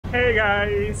Hey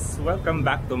guys! Welcome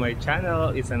back to my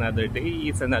channel. It's another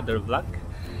day, it's another vlog.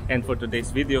 And for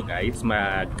today's video guys,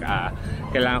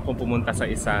 kailangan kong pumunta sa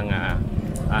isang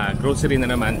grocery na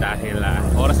naman dahil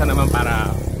oras na naman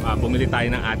para bumili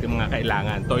tayo ng ating mga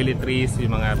kailangan. Toiletries,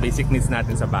 yung mga basic needs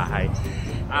natin sa bahay.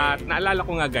 At naalala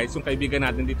ko nga guys, yung kaibigan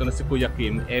natin dito na si Kuya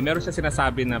Kim, meron siya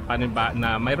sinasabi na,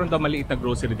 na mayroon daw maliit na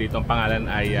grocery dito. Ang pangalan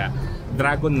ay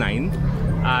Dragon 9.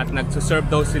 At nagsuserve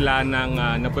daw sila ng,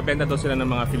 nagpebenta daw sila ng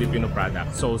mga Filipino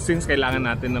products. So since kailangan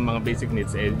natin ng mga basic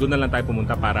needs, doon na lang tayo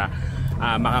pumunta para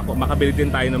makabili din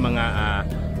tayo ng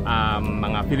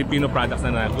mga Filipino products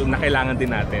na kailangan din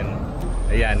natin.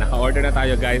 Ayan, naka-order na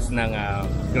tayo guys ng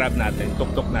Grab natin,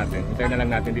 tuk-tuk natin. Hintayin na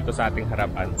lang natin dito sa ating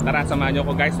harapan. Tara, samahan nyo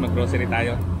ko guys, mag-grocery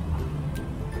tayo.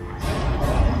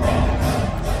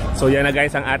 So yan na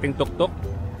guys ang ating tuk-tuk.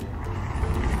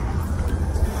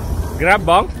 Grab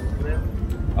bong?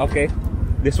 Okay,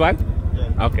 this one?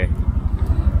 Yeah. Okay,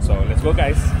 so let's go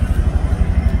guys.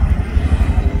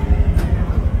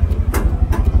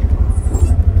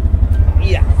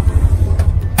 Yeah.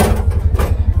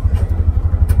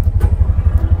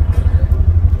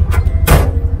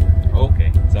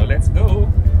 Okay, so let's go.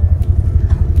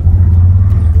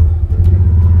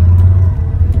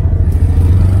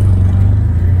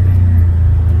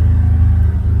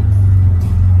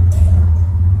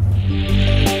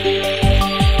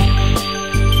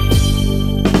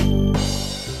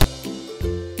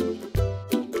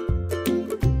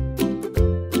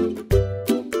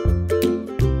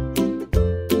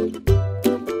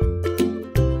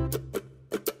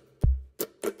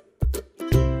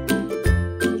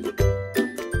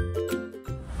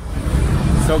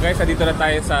 So guys, dito na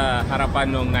tayo sa harapan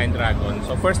ng 9 Dragon.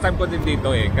 So first time ko din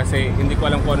dito kasi hindi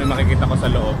ko alam kung ano yung makikita ko sa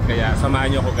loob. Kaya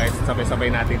samahan nyo ako guys,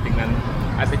 sabay-sabay natin tingnan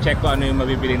at i-check ko ano yung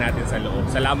mabibili natin sa loob.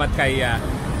 Salamat kay,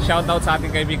 shoutout sa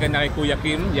ating kaibigan na kay Kuya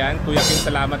Kim. Yan, Kuya Kim,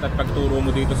 salamat at pagturo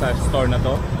mo dito sa store na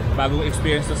to. Bagong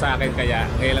experience to sa akin,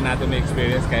 kaya ngayon natin may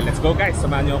experience. Kaya let's go guys,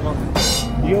 samahan nyo ako.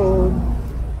 Yun!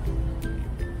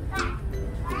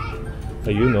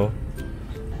 Ayun oh.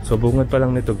 So bungad pa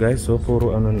lang nito guys, so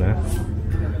puro ano na.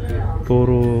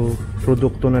 Puro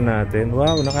produkto na natin.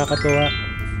 Wow, nakakatuwa.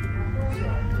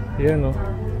 Yan oh.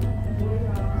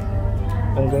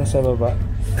 Hanggang sa baba.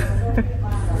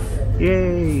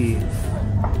 Yay!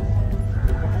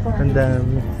 Ang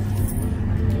dami.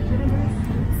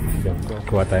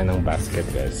 Kuha tayo ng basket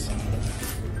guys.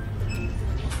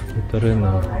 Ito rin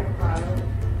oh.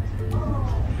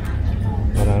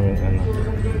 Maraming ano.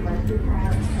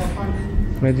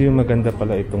 Medyo maganda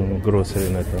pala itong grocery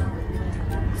na to.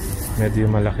 Medyo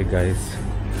malaki guys.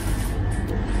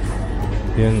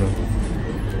 Yan o.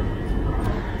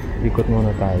 Ikot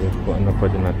muna tayo kung ano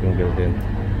pwede natin bilhin.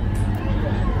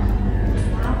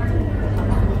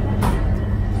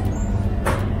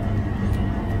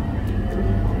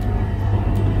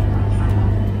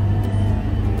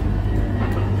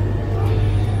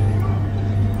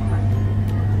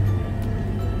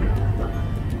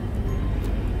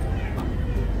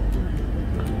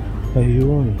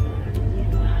 Ayun.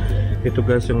 Ito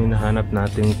guys yung hinahanap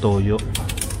nating toyo.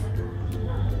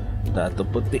 Dato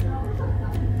puti.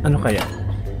 Ano kaya?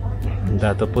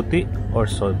 Dato puti or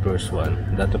silver swan?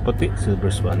 Dato puti,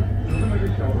 silver swan.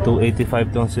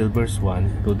 $2.85 tong silver swan,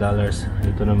 $2.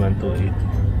 Ito naman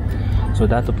 $2.80. So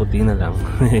dato puti na lang.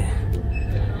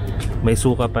 May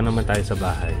suka pa naman tayo sa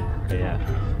bahay. Kaya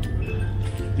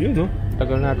yun no,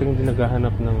 tagal nating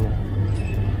dinaghahanap ng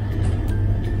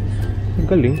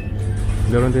galing.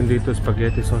 Meron din dito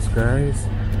spaghetti sauce guys.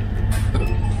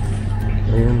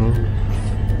 Ayun o.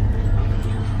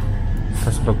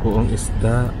 Tapos bagoong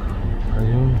isda.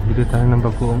 Ayun, bili tayo ng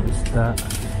bagoong isda.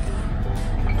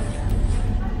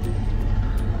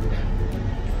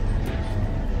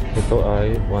 Ito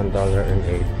ay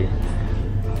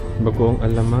 $1.80. Bagoong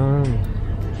alamang.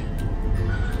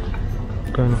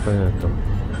 Kano kaya ito?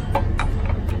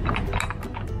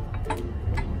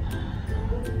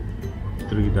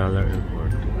 $3.40.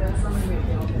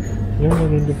 Yan,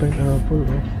 maganda pa yung apple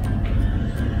oh.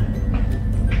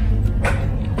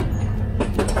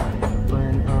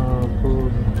 Pineapple.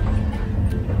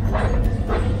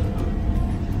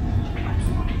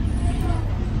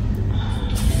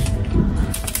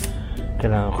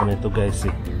 Kailangan ko nito guys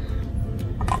eh.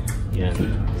 Yan.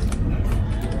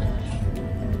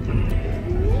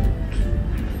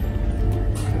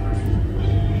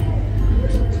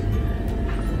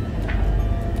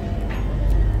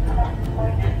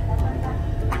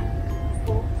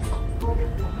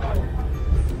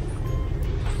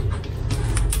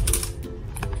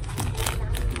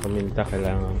 Paminta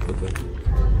kailangan ko doon.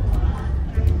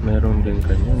 Meron din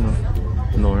kanya no?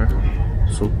 Knorr.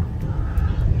 soup.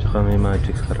 Tsaka may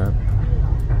magic sarap.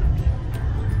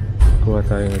 Kuha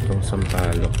tayo nitong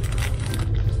sampalok.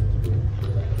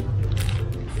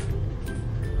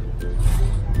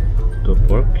 Ito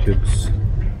pork cubes.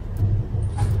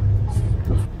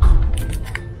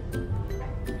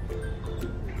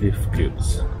 Beef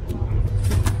cubes.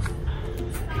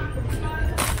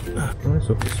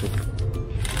 Soup.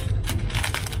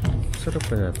 Sarap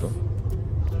kaya ito.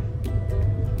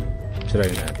 Try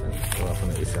natin. Kuha ko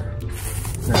na isa.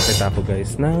 Nakita ko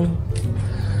guys ng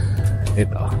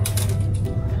ito.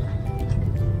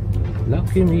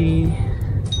 Lucky me.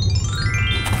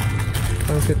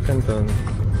 Pangsit Canton.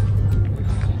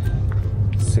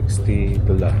 60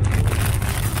 $.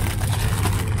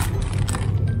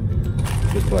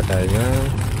 Kuha tayo na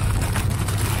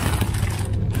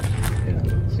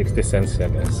 60 cents siya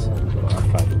guys. So,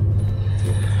 apat.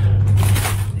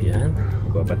 Ayan.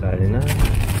 Kuha pa tayo na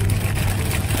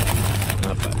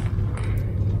apat.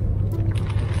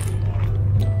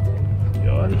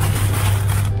 Yun.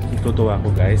 Natutuwa ko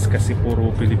guys kasi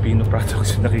puro Filipino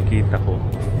products yung nakikita ko.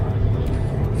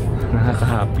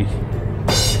 Nakaka-happy.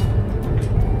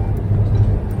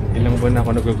 Ilang buwan na ako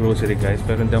nag-grocery guys,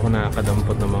 pero hindi ako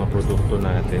nakakadampot ng mga produkto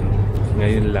natin.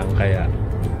 Ngayon lang kaya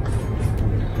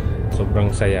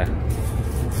sobrang saya.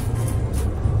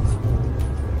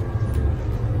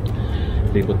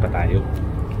 Likod pa tayo.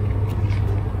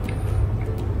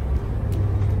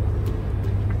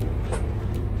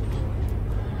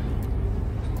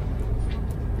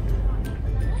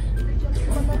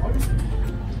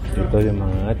 Ito yung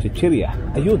mga chichirya.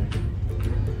 Ayun!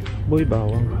 Boy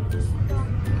bawang.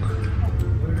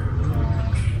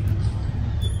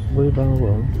 Boy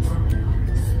bawang.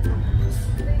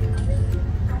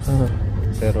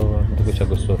 Pero hindi ko siya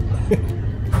gusto.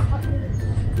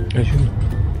 Ayun.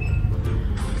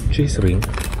 Cheese ring.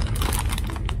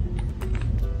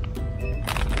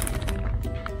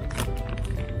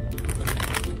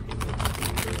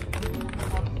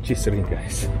 Cheese ring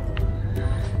guys.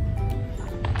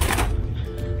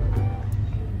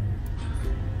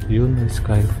 Yun ang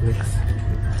Skyflex.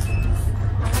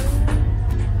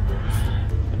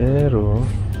 Pero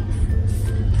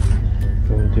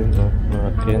yun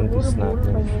mga candies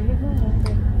natin.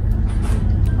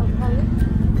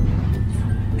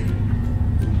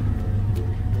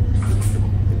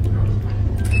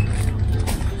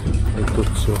 May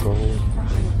tutsu roll.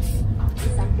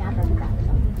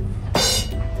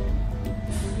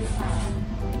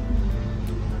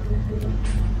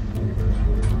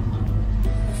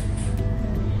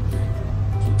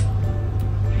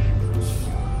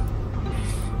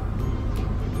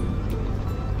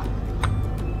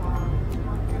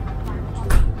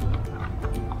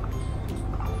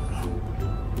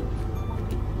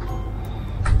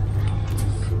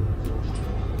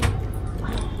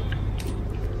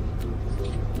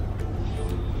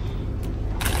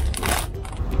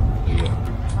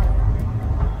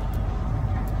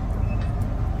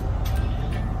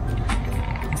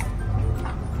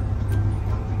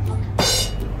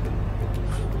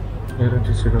 Meron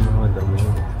din sila mga damo.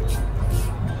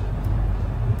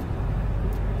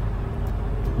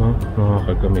 Mga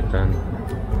kagamitan.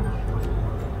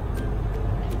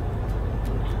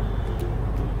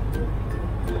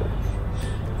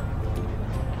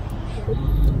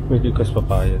 May likas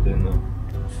papaya din, no?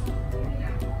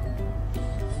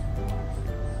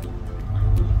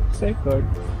 Second.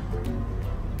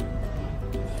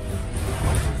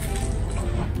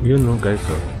 Yun, no, guys,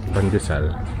 oh.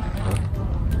 Pandesal.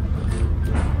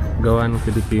 Gawa ng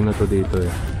Pilipino to dito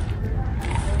eh.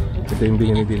 Ito yung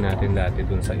binili din natin dati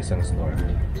dun sa isang store.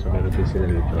 So meron din sila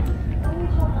dito.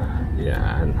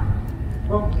 Yan.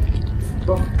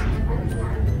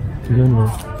 Yun o.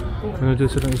 Meron din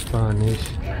silang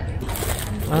Spanish.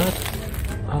 At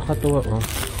nakakatuwa o.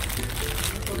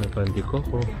 May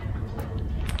pandikoko.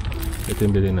 Ito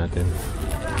yung bilhin natin.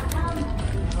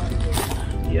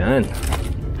 Yan.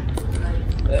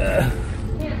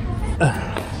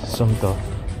 Sum to.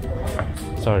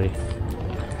 Sorry.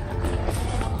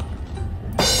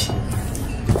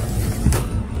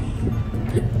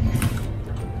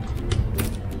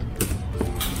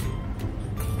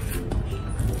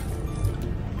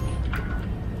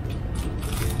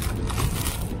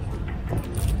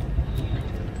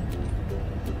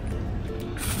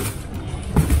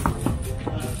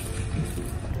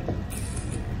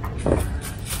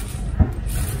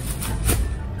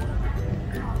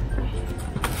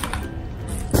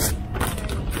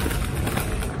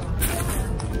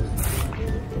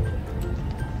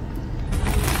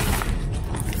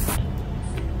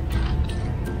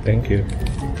 Thank you.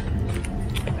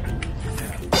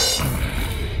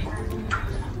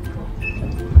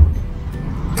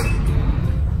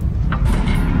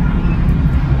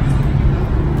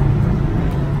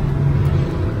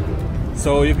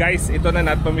 So you guys, ito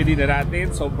na pamili na natin.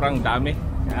 Sobrang dami.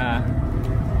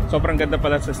 Sobrang ganda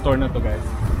pala sa store na to guys.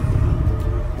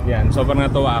 Yan, sobrang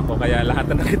natuwa ako. Kaya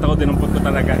lahat na nakita ko dinumpot ko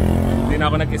talaga. Hindi na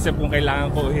ako nag-isip kung kailangan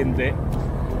ko o hindi.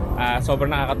 Sobrang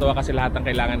nakakatuwa kasi lahat ng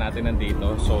kailangan natin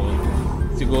nandito. So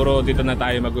siguro dito na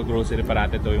tayo mag-grocery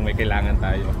parati to yung may kailangan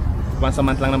tayo. Once a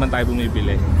month lang naman tayo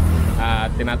bumibili.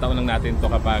 Tinataon lang natin to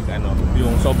kapag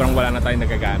yung sobrang wala na tayong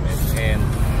nagagamit. And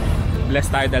blessed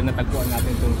tayo dahil natagpuan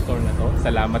natin itong store na to.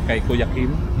 Salamat kay Kuya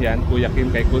Kim. Yan, Kuya Kim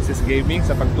kay Kusis Gaming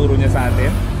sa pagturo niya sa atin.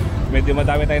 Medyo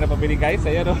madami tayo napabili guys.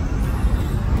 Ayan o.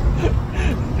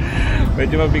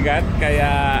 Medyo mabigat.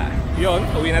 Kaya yun,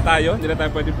 uwi na tayo. Hindi na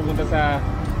tayo pwede pumunta sa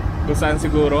kung saan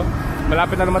siguro.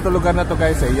 Malapit na naman itong lugar na to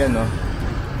guys. Ayan o.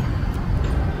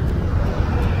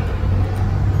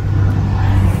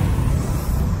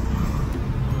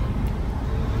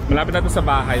 Malapit na to sa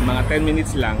bahay. Mga 10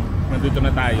 minutes lang. Nandito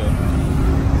na tayo.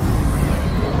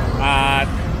 At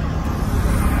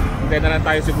hindi na lang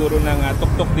tayo siguro ng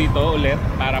tuk-tuk dito ulit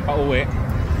para pauwi.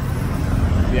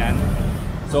 Yan.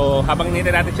 So habang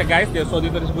hinihintay natin siya guys, so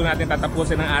dito na siguro natin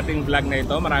tatapusin ang ating vlog na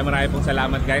ito. Maraming pong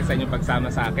salamat guys sa inyong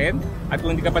pagsama sa akin. At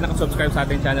kung hindi ka pa nakasubscribe sa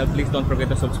ating channel, please don't forget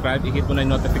to subscribe. I-hit mo na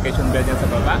yung notification bell dyan sa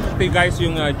baba. Ito guys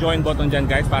yung join button dyan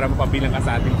guys para mapabilang ka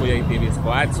sa ating Kuya Eee TV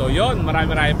Squad. So yun,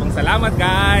 maraming pong salamat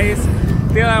guys.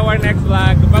 Till our next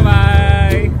vlog.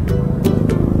 Bye-bye!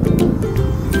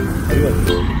 Ayun.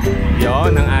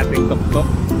 Yun ang ating tuk-tuk.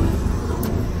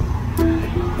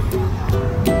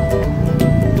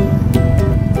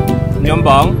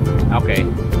 Nyombong? Okay.